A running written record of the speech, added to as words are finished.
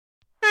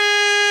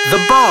The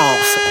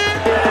Balls.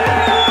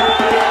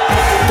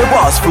 The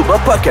Balls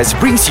Football Podcast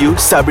brings you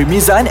Sabri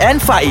Mizan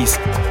and Faiz.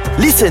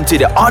 Listen to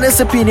the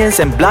honest opinions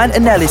and blunt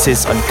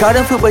analysis on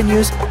current football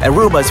news and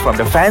rumours from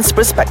the fans'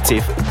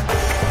 perspective.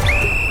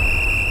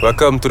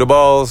 Welcome to the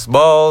Balls.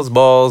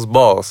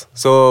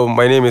 So,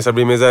 my name is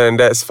Sabri Mizan and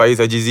that's Faiz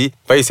Ajizi.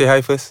 Faiz, say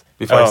hi first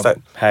before I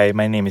start. Hi,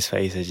 my name is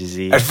Faiz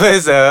Ajizi. At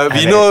first,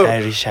 we know...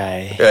 Very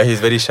shy. Yeah,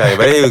 he's very shy.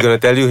 But then he's going to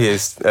tell you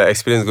his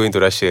experience going to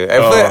Russia. At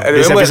first,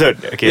 this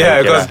episode? Okay, yeah,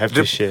 I because have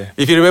to share.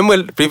 if you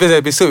remember previous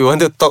episode, we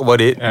wanted to talk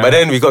about it. But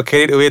then we got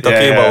carried away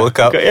talking about World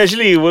Cup.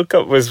 Actually, World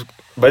Cup was...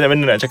 banyak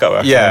benda nak cakap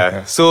lah.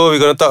 Yeah. So we're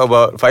going to talk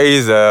about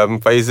Faiz's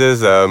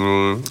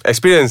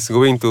experience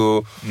going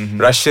to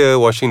Russia,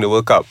 watching the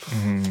World Cup.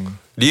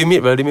 Do you meet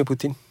Vladimir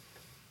Putin?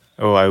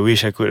 Oh, I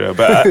wish I could.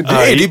 But do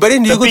you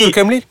go to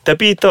Kremlin?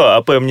 Tapi tahu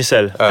apa yang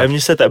menyesal? I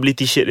menyesal tak beli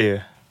t-shirt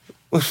dia.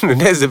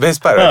 That's the best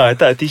part, right?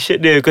 Tak,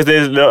 t-shirt dia. Because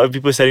there's a lot of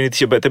people selling the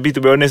t-shirt. But tapi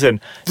to be honest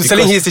kan,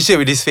 selling his t-shirt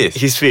with his face.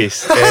 His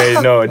face.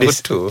 No, ada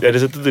satu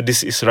tu,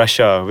 this is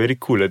Russia. Very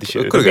cool lah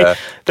t-shirt. Cool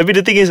tapi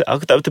the thing is,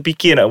 aku tak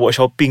terfikir nak buat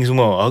shopping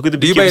semua. Aku Do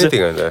terfikir you buy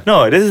anything lah?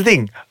 No, that's the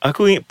thing.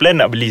 Aku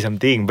plan nak beli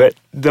something, but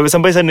dah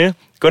sampai sana,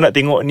 kau nak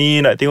tengok ni,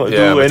 nak tengok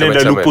tu, and then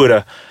dah lupa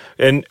dah.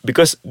 And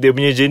because dia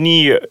punya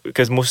journey,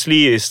 because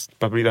mostly is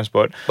public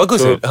transport.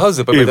 Bagus so, how's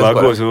the public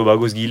transport?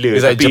 Bagus gila.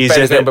 It's like tapi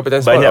Japan kan public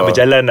transport? Banyak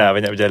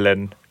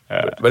berjalan.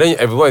 But then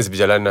everyone is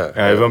berjalan lah.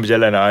 Everyone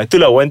berjalan lah.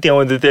 Itulah one thing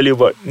I want to tell you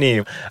about ni.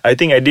 I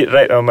think I did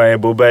write on my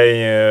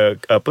Bobai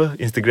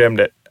Instagram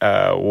that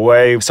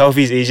why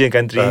Southeast Asian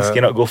countries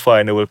cannot go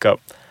far in the World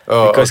Cup.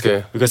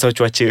 Because of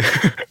cuaca.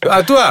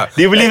 Tu lah. Do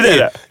you believe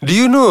that?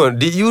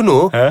 Did you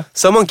know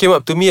someone came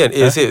up to me and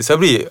said,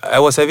 Sabri, I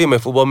was having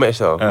my football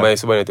match now, my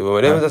Subang United.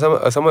 Then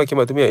someone came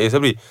up to me and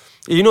Sabri,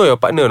 you know your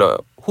partner or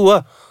not? Who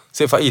ah?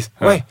 Said Faiz.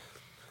 Why?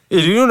 Do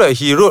you know that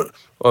he wrote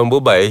on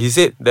Bobai, he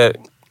said that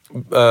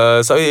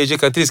Southeast Asian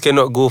countries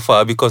cannot go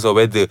far because of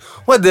weather.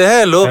 What the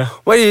hell,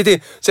 Why do you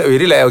think? So we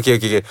really like,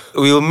 okay.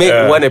 We will make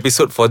one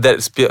episode for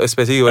that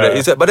specifically for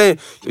that. But then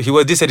he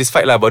was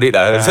dissatisfied lah about it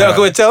lah. So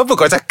aku macam, apa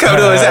kau cakap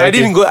tu? I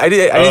didn't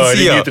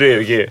see you.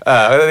 Okay.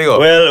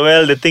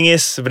 Well, the thing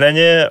is,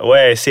 sebenarnya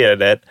why I say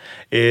like that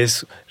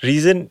is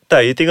reason.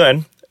 You tengok kan,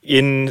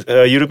 in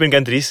European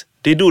countries,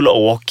 they do a lot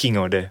of walking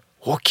out there.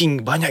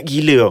 Walking banyak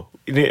gila tau.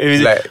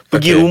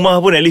 Pergi rumah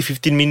pun at least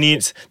 15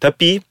 minutes.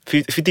 Tapi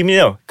 15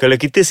 minutes tau. Kalau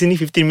kita sini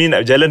 15 minutes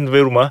nak berjalan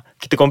sampai rumah,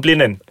 kita complain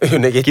kan.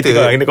 Naik kereta.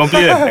 Kita kena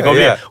complain kan.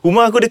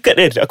 Rumah aku dekat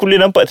kan, aku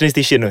boleh nampak train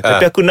station tu.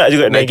 Tapi aku nak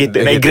juga naik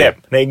kereta,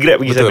 naik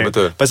Grab pergi sana.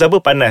 Pasal apa?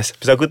 Panas.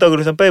 Pasal aku tahu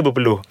aku sampai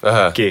berpeluh.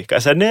 Okay, kat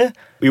sana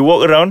we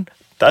walk around,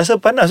 tak rasa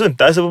panas pun,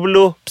 tak rasa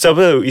berpeluh. Pasal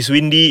apa? It's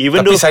windy.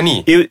 Even tapi though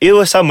sunny. It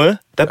was summer,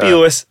 tapi it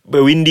was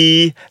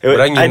windy.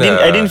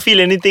 I didn't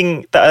feel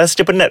anything. Tak rasa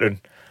macam penat pun.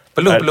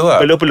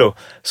 Peluh.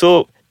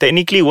 So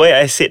technically why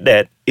I said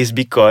that is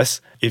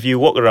because if you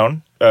walk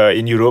around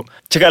in Europe,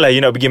 cakap lah you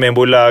nak pergi main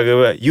bola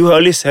ke, you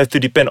always have to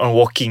depend on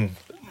walking.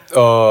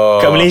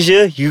 Kat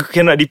Malaysia you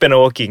cannot depend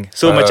on walking.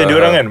 So macam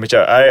diorang kan,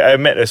 macam I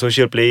met a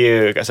social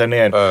player kat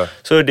sana kan.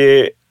 So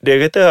dia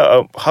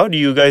kata, how do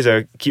you guys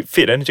keep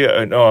fit kan?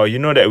 Cakap, you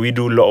know that we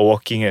do a lot of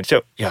walking kan.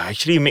 Cakap,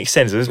 makes it makes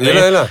sense.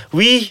 Yalah.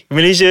 We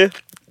Malaysia,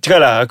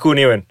 cakap lah aku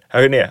ni kan,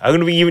 aku nak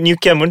pergi New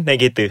Camp pun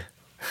naik kereta.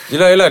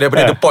 Yelah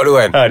daripada depot tu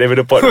kan.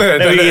 Daripada depot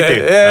naik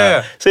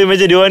kereta. So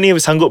imagine diorang ni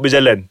sanggup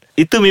berjalan.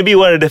 Itu maybe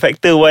one of the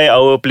factor why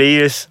our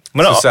players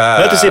not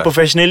to say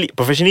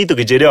professionally tu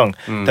kerja diorang,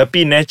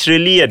 tapi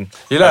naturally kan.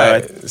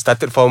 Yelah,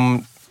 started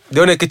from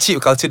diorang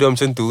kecil, culture diorang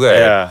macam tu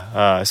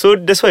kan. So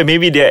that's why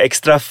maybe they're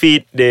extra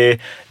fit. They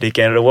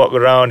can walk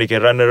around, they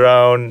can run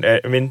around.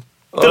 I mean,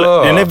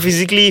 and then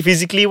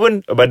physically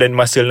pun badan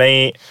muscle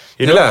naik.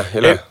 Yelah.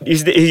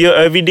 It's your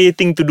everyday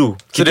thing to do.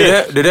 So they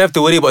don't have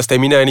to worry about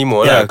stamina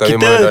anymore lah.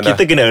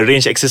 Kita kena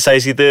arrange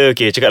exercise kita.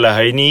 Okay, cakap lah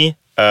hari ni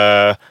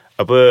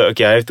I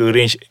have to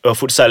arrange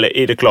futsal at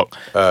 8 o'clock.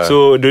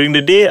 So during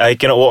the day I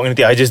cannot walk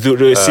anything. I just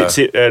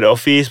sit at the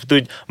office.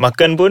 Betul,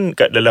 makan pun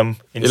kat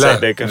dalam inside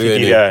the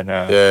cafeteria.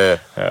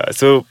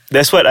 So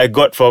that's what I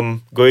got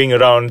from going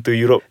around to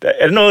Europe.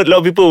 I know a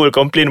lot of people will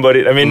complain about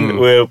it. I mean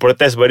will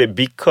protest about it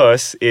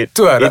because it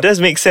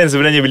does make sense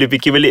sebenarnya bila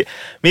fikir balik.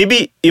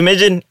 Maybe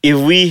imagine if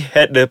we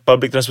had the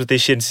public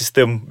transportation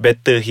system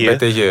better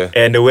here.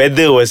 And the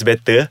weather was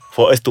better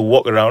for us to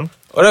walk around.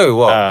 They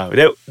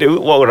would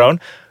walk around.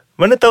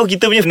 Mana tahu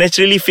kita punya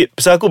naturally fit.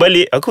 Pasal aku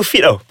balik, aku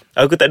fit tau.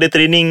 Aku tak ada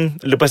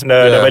training lepas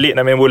dah balik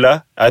nak main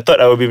bola. I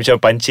thought I will be macam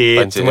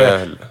pancit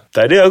semua.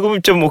 Tak ada, aku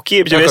macam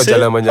okay, macam biasa.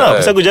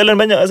 Pasal aku jalan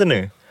banyak kat sana.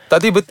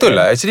 Tapi betul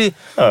lah. Actually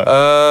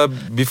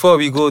before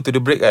we go to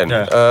the break kan,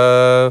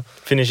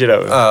 finish it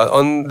up.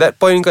 On that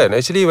point kan,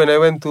 actually when I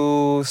went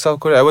to South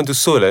Korea, I went to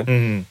Seoul kan,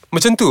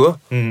 macam tu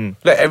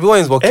like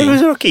everyone is walking.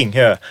 Everyone's walking.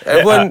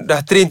 Everyone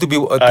dah train to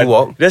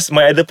walk. That's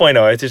my other point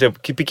now. I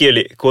fikir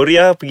balik,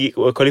 Korea pergi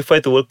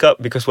qualify to World Cup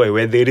because why?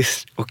 Weather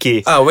is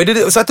okay.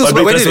 Weather satu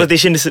sebab weather,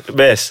 transportation is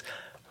best.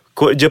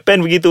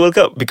 Japan pergi to World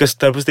Cup because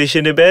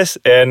transportation the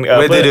best and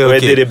weather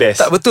the best.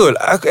 Tak betul.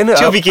 Aku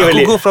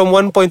go from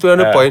one point to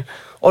another point.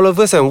 all of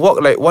us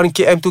walk like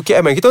 1km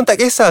 2km man. Kita orang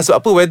tak kisah. So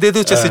apa weather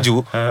tu macam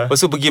sejuk. Lepas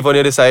tu pergi from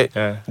the other side.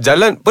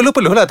 Jalan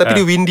peluh-peluh lah, tapi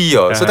dia windy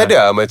tau. So tak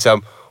ada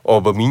macam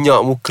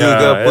berminyak muka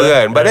ke apa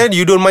kan. But then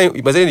you don't mind.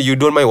 Maksudnya you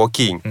don't mind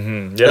walking.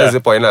 That's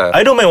the point lah.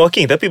 I don't mind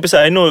walking, tapi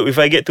pasal I know if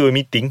I get to a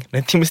meeting,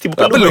 nanti mesti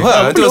buka peluh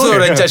lah. Nanti also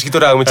orang charge kita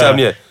orang macam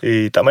ni.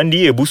 Tak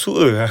mandi busuk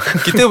ke.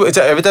 Kita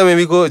macam every time when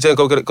we go, macam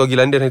kau pergi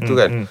London itu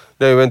kan.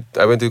 Then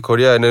I went to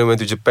Korea and then I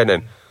went to Japan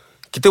kan.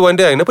 Kita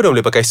wonder kenapa dia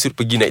boleh pakai suit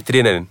pergi naik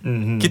train kan.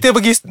 Kita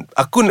pergi,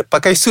 aku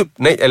pakai suit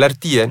naik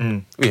LRT kan.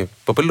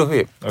 Berpeluh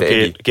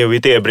Okay,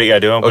 we take a break lah.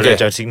 Dia orang boleh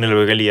macam signal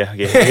berkali lah.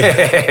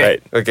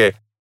 Right.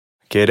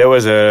 Okay, that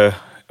was a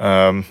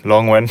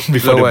long one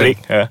before the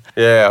break.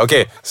 Yeah,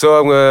 okay.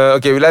 So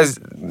let's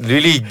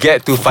really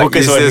get to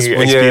Faiz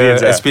punya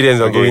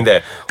experience on going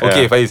there.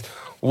 Okay, Faiz,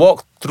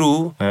 walk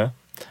through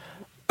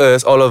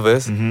us, all of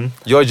us,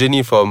 your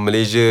journey from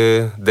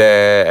Malaysia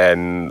there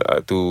and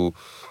to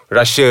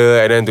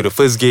Russia and then to the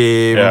first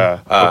game.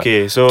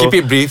 Okay, so keep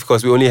it brief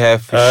because we only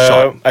have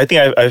short. I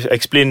think I've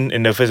explained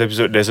in the first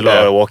episode there's a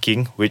lot of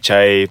walking, which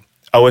I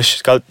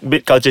was a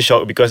bit culture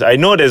shocked because I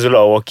know there's a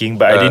lot of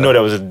walking, but I didn't know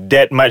there was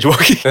that much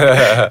walking.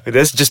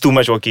 That's just too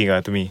much walking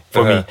to me,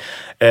 for me.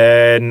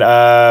 And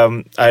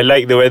I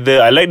like the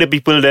weather. I like the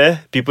people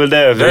there. People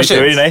there are very,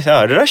 very nice.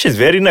 The Russians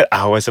very nice.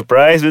 I was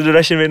surprised with the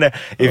Russian very nice.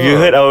 If you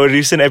heard our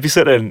recent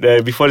episode and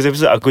before this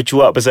episode, aku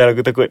cuak pasal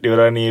aku takut dia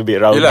orang ni a bit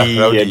rowdy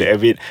and a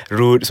bit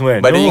rude semua.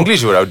 But the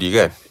English were rowdy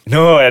kan?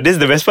 No, this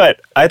is the best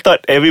part. I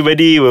thought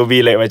everybody will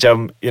be like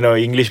macam,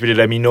 English bila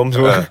dah minum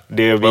semua,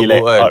 they will be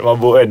like out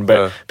mabuk kan.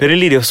 But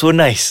apparently they were so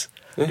nice.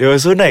 They were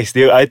so nice.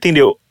 I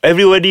think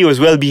everybody was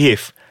well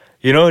behaved.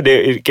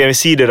 They can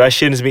see the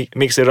Russians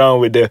mix around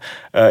with the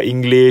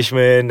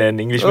Englishmen, and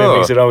Englishmen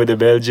mix around with the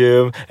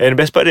Belgium. And the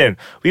best part then,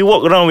 we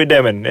walk around with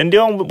them and they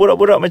orang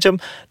borak-borak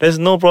macam there's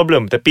no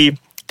problem. Tapi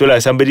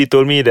itulah, somebody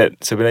told me that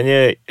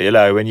sebenarnya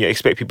when you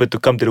expect people to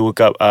come to the World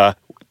Cup,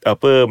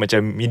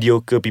 macam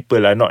mediocre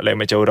people lah, not like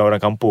macam orang-orang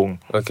kampung.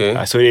 Okay.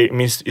 So it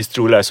means it's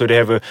true lah. So they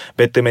have a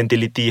better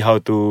mentality how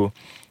to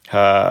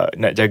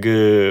nak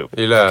jaga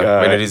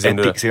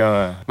ethics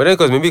lah. But then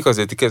because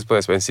the tickets pun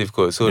expensive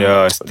kot. So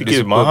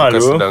tickets mahal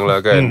tu. Senang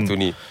lah kan tu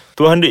ni.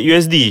 $200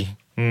 USD.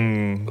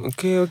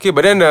 Okay.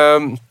 But then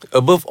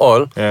above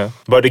all,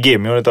 about the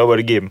game. You want to talk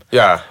about the game?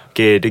 Yeah.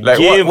 Okay, the like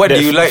game what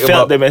do you like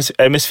felt about the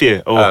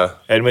atmosphere?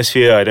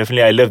 Atmosphere.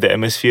 Definitely, I love the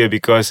atmosphere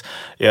because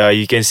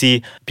you can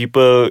see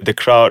people, the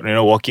crowd,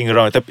 walking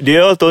around. They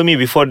all told me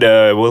before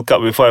the World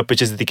Cup, before I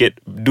purchased the ticket,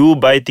 do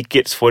buy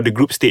tickets for the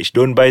group stage.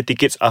 Don't buy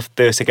tickets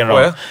after second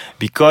round,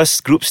 because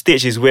group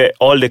stage is where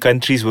all the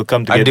countries will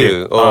come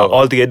together.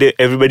 All together,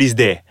 everybody's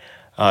there.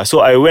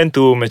 So I went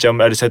to macam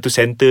ada satu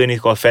center ni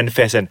called Fan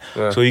Fest kan.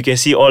 So you can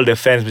see all the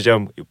fans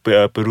macam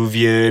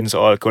Peruvians,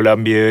 all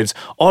Colombians,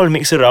 all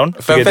mix around.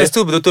 Fan Fest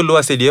tu betul-betul luar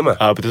stadium lah.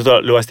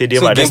 Betul-betul luar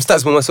stadium. So game start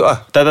semua masuk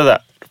lah.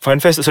 Tak.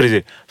 Fan Fest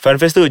Fan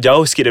Fest tu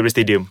jauh sikit daripada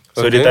stadium.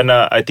 So dia tak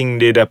nak, I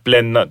think dia dah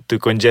plan not to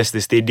congest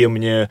the stadium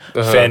punya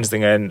fans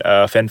dengan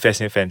Fan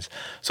Fest ni fans.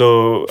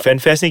 So Fan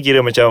Fest ni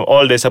kira macam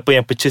all the siapa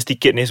yang purchase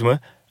tiket ni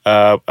semua,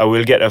 I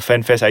will get a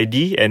Fan Fest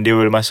ID and they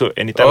will masuk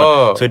anytime.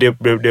 So they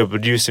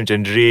produce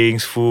macam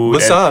drinks, food.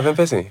 Besar Fan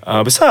Fest ni?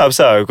 Besar.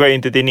 Quite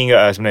entertaining ke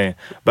sebenarnya.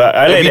 But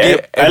I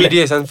like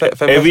everyday Fan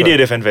Fest.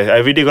 Everyday ada Fan Fest.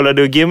 Everyday kalau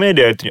ada game ni,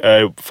 dia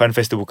Fan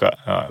Fest tu buka.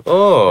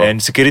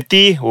 And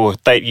security,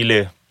 tight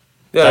gila.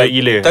 Tight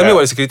gila. Tell me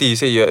about security. You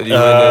say you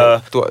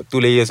have two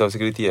layers of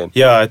security kan?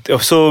 Yeah.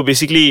 So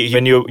basically,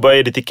 when you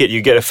buy the ticket, you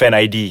get a fan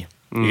ID.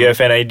 You get a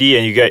fan ID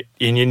and you get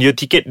in your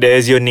ticket,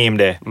 there's your name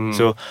there.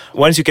 So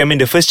once you come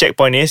in, the first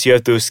checkpoint is you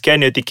have to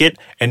scan your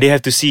ticket and they have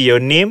to see your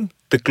name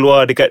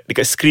terkeluar dekat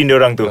screen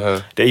diorang tu.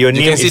 That your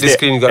name is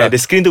there. The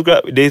screen tu,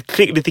 they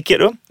click the ticket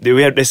tu.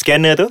 We have the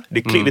scanner tu.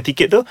 They click the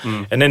ticket tu,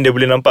 and then they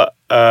boleh nampak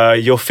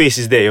your face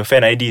is there, your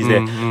fan ID is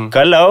there.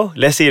 Kalau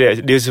let's say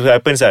that this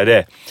happens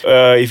there,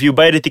 if you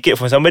buy the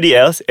ticket from somebody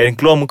else and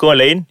keluar muka orang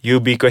lain,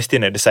 you'll be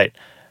questioned at the side.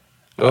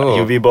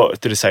 You'll be brought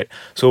to the side.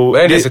 So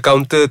there's a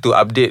counter to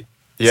update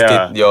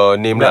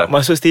your name lah.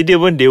 Masuk stadium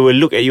pun, they will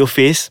look at your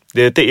face.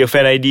 They will take your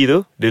fan ID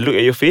tu, they look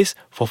at your face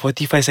for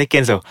 45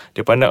 seconds tau.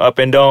 Dia pandang up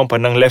and down,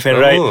 pandang left and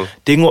right,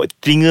 tengok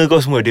telinga kau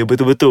semua. Dia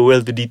betul-betul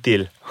well to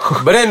detail.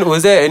 But then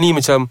was there any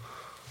macam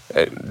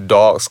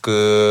dogs ke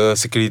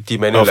security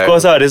man? Of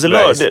course there's a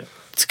lot.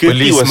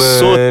 Security was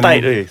so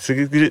tight.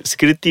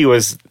 Security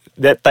was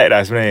that tight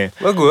lah sebenarnya.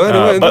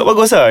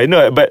 Bagus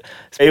lah, but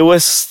it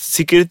was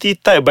security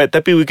tight, but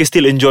tapi we can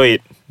still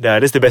enjoy it.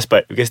 That's the best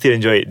part. We can still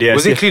enjoy it.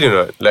 Was it clean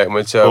or not? Like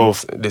macam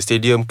the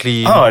stadium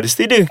clean? The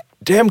stadium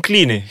damn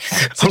clean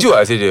Sejuk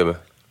lah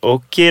stadium?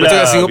 Okay lah.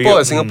 Macam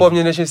kat Singapore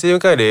punya National Stadium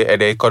kan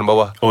ada aircon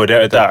bawah.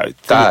 Tak.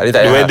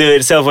 The weather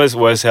itself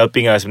was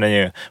helping us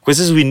sebenarnya.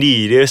 Because it's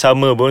windy. Dia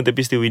summer pun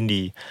tapi still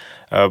windy.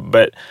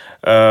 But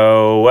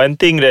one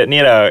thing that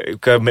ni lah,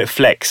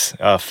 flags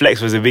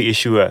was a big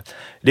issue lah.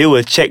 They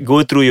will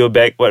go through your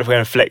bag what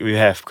kind of flag we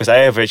have, because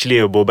I have actually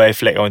a Bobai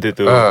flag I wanted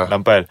to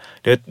lampal.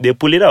 They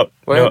pull it out.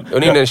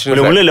 Only national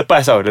flag. Mula-mula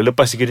lepas tau, dah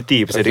lepas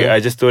security. Pasal I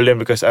just told them,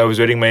 because I was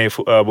wearing my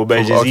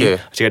Bobai jersey.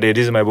 Cakap dia,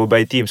 this is my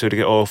Bobai team. So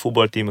dia kata,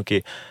 football team,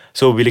 okay.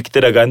 So bila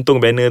kita dah gantung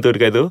banner tu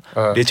dekat tu,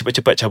 dia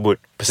cepat-cepat cabut.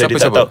 Pasal siapa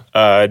dia tak tahu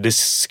the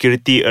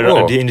security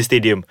around in the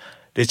stadium.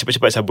 Dia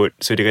cepat-cepat cabut.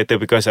 So dia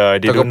kata because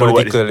they takut don't know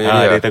what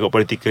dia takut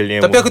political ni.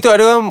 Tapi aku tengok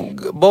ada orang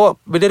bawa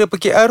bendera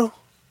PKR tu,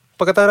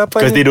 Pakatan Harapan.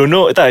 Because they don't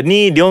know. Tak,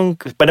 ni dia orang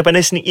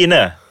pandai-pandai sneak in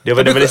lah. Dia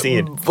pandai-pandai sneak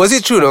in. Was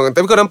it true no?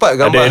 Tapi kau nampak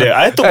gambar? Ada.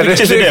 I took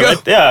pictures with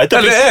them. I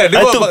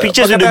took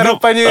pictures with the group.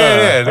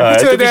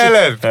 Picture dia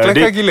lah.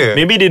 Kelakar gila.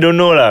 Maybe they don't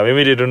know lah.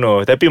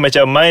 Tapi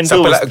macam mine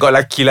tu got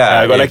lucky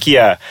lah. Got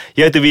lucky lah.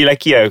 You have to be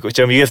lucky lah.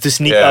 Macam you have to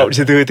sneak out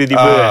macam tu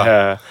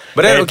tiba-tiba.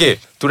 But then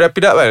okay, to wrap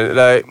it up kan,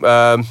 like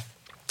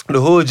the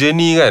whole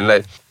journey kan,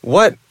 like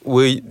what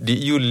did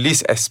you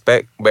least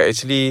expect but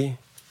actually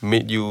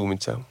made you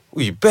macam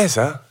best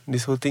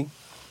this whole thing?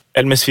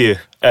 Atmosphere.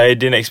 I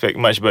didn't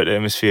expect much about the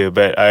atmosphere,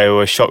 but I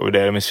was shocked with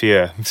the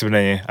atmosphere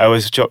sebenarnya. I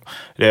was shocked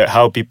that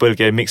how people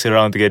can mix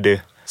around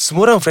together.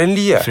 Semua orang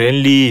friendly lah.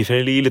 Friendly.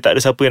 Tak ada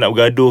siapa yang nak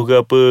bergaduh ke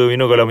apa. You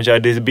know, kalau macam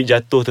ada bit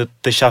jatuh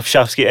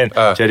tersyaf-syaf sikit kan,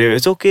 macam dia,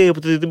 it's okay.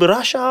 Tiba-tiba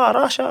Rasha.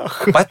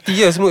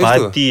 Party lah semua.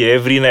 Party.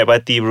 Every night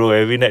party bro.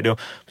 Every night dia.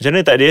 Macam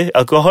mana tak dia?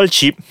 Alcohol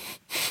cheap.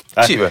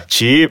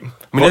 Cheap.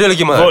 Mineral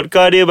lagi mahal.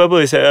 Vodka dia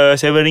berapa?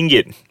 RM7.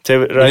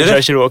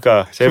 Russian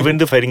vodka 7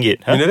 tu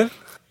RM5. Mineral?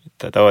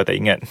 Tak tahu, tak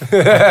ingat.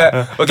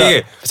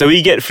 Okay. So we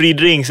get free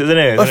drinks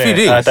sana. Free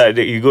drinks? Tak,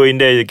 you go in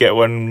there, you get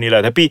one ni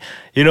lah. Tapi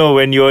you know,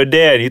 when you're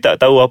there, you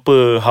tak tahu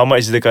how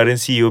much is the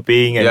currency you're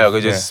paying. Yeah, you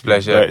just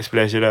splash lah.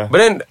 Splash lah.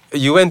 But then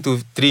you went to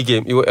 3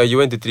 games. You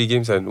went to 3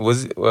 games and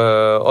was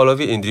all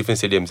of it in different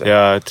stadiums?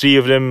 Yeah,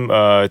 3 of them.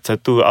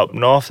 Satu up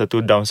north,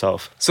 satu down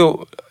south.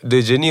 So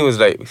the journey was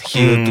like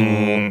here to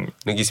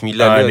Negeri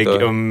Sembilan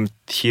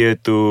here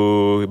to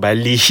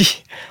Bali.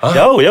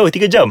 Jauh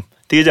 3 jam.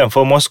 3 jam.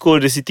 For Moscow,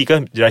 the city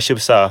kan Russia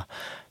besar.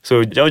 So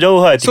jauh-jauh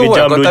lah. 3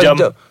 jam, 2 jam.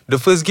 The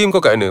first game kau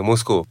kat mana?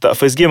 Moscow? Tak,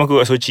 first game aku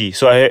kat Sochi.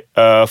 So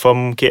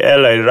from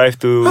KL I drive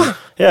to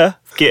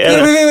KL.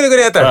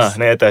 Naik atas?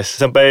 Naik atas.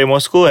 Sampai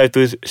Moscow, I have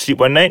to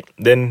sleep one night.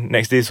 Then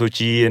next day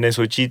Sochi. And then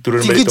Sochi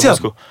turun balik ke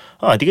Moscow.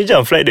 3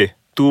 jam flight dia.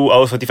 2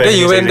 hours 45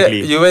 minutes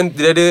exactly. You went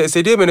dia ada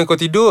stadium and kau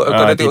tidur,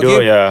 kau dah tengok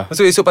game.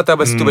 So esok patah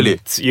bas tu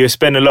balik. You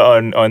spend a lot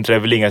on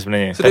travelling lah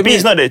sebenarnya. So tapi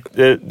it's not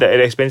that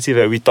expensive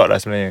that we thought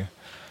lah sebenarnya.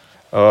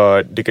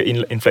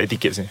 Dekat in-flight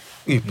tickets ni.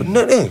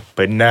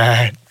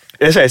 Penat.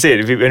 That's why I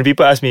said, when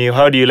people ask me,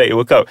 how do you like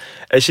your workout?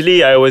 Actually,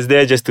 I was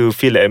there just to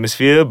feel the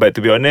atmosphere. But to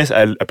be honest,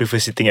 I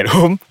prefer sitting at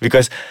home.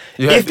 Because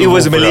if it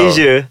was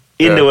Malaysia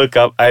in the World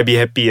Cup, I'd be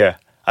happy.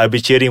 I'll be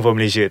cheering for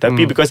Malaysia.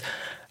 Tapi because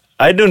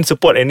I don't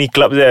support any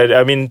clubs there,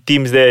 I mean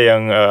teams there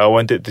yang I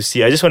wanted to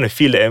see. I just want to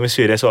feel the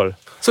atmosphere, that's all.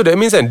 So that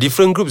means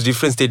different groups,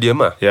 different stadium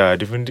lah. Yeah,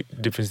 different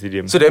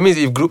stadium. So that means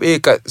if group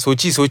A kat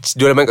Sochi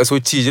diorang main kat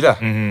Sochi je lah.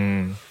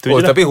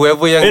 Tapi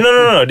whoever yang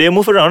No, they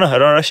move around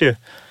Russia.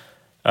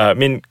 I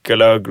mean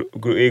kalau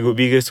group A, group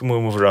B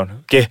semua move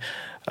around. Okay.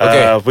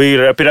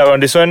 We wrap it up on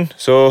this one.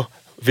 So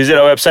visit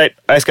our website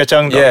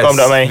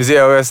aiskacang.com.my.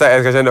 Visit our website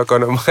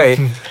aiskacang.com.my.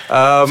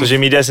 Social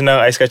media senang,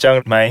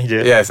 aiskacang.my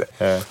je. Yes.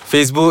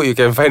 Facebook, you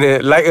can find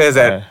it, like us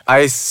at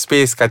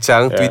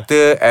ais_kacang.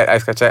 Twitter at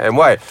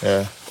aiskacang_my.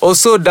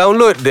 Also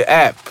download the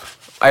app,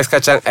 Ais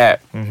Kacang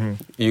app.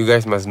 You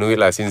guys must know it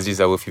lah, since this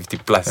is our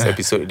 50 plus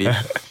episode already.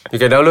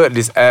 You can download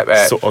this app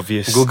at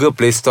Google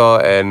Play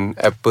Store and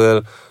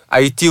Apple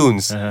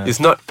iTunes. It's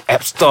not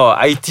App Store,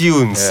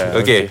 iTunes.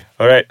 Okay.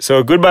 Alright,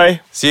 so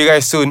goodbye. See you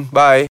guys soon. Bye.